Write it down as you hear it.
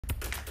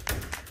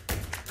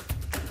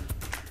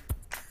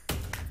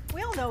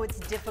We all know it's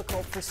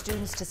difficult for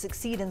students to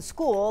succeed in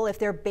school if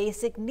their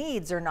basic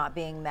needs are not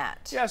being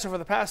met. Yeah, so for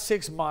the past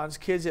 6 months,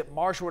 kids at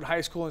Marshwood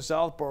High School in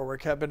South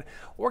Berwick have been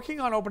working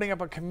on opening up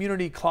a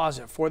community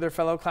closet for their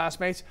fellow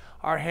classmates.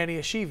 Our Hani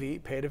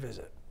Ashivi paid a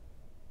visit.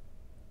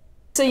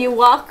 So you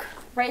walk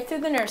right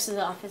through the nurse's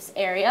office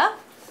area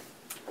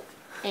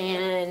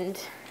and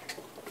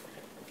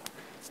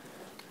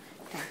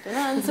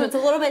so it's a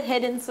little bit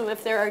hidden, so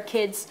if there are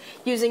kids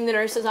using the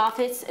nurse's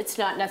office, it's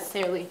not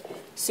necessarily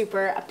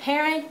super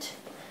apparent.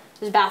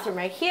 There's a bathroom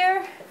right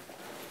here,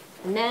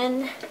 and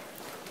then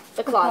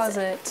the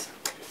closet. So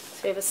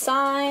we have a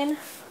sign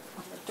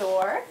on the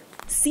door.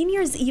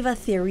 Seniors Eva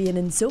Therian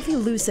and Sophie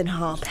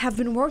Lucenhop have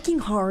been working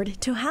hard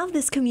to have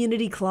this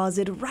community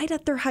closet right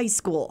at their high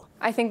school.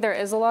 I think there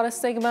is a lot of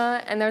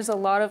stigma, and there's a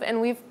lot of,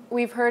 and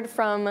we've heard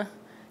from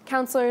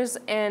counselors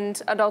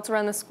and adults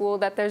around the school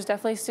that there's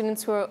definitely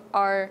students who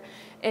are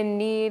in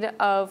need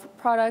of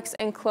products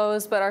and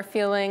clothes but are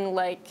feeling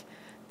like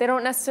they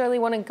don't necessarily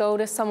want to go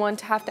to someone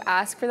to have to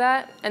ask for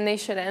that, and they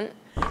shouldn't.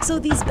 So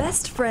these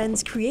best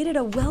friends created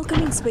a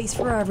welcoming space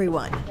for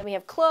everyone. Then we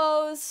have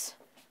clothes,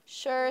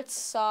 shirts,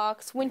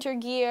 socks, winter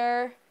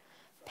gear,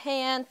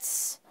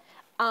 pants.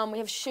 We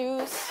have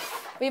shoes.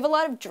 We have a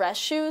lot of dress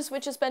shoes,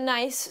 which has been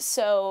nice,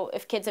 so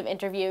if kids have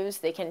interviews,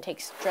 they can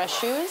take dress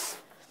shoes.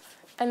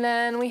 And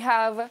then we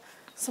have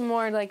some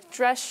more like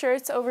dress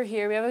shirts over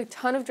here. We have a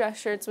ton of dress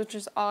shirts, which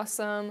is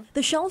awesome.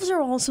 The shelves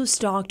are also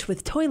stocked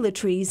with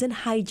toiletries and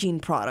hygiene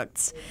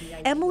products.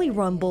 Emily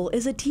Rumble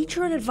is a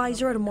teacher and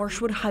advisor at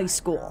Marshwood High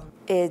School.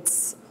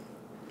 It's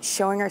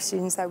showing our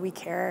students that we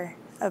care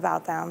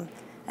about them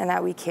and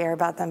that we care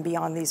about them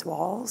beyond these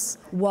walls.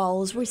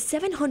 Walls where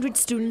 700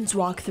 students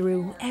walk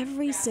through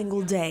every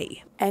single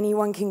day.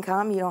 Anyone can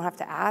come, you don't have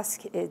to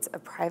ask. It's a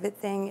private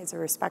thing, it's a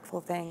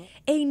respectful thing.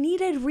 A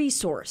needed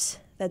resource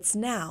that's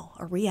now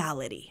a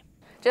reality.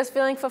 Just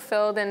feeling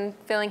fulfilled and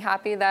feeling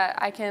happy that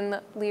I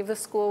can leave the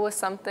school with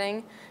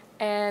something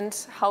and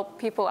help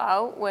people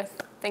out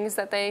with things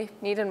that they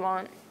need and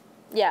want.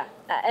 Yeah,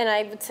 and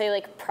I would say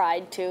like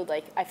pride too.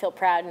 Like I feel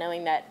proud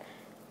knowing that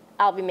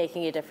I'll be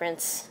making a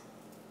difference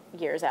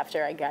years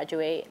after I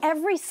graduate.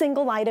 Every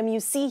single item you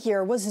see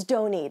here was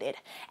donated.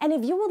 And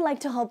if you would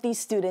like to help these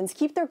students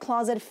keep their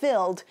closet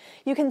filled,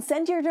 you can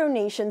send your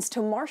donations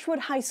to Marshwood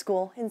High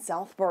School in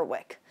South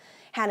Berwick.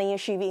 Hani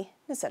Ashivi,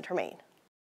 the Center Maine.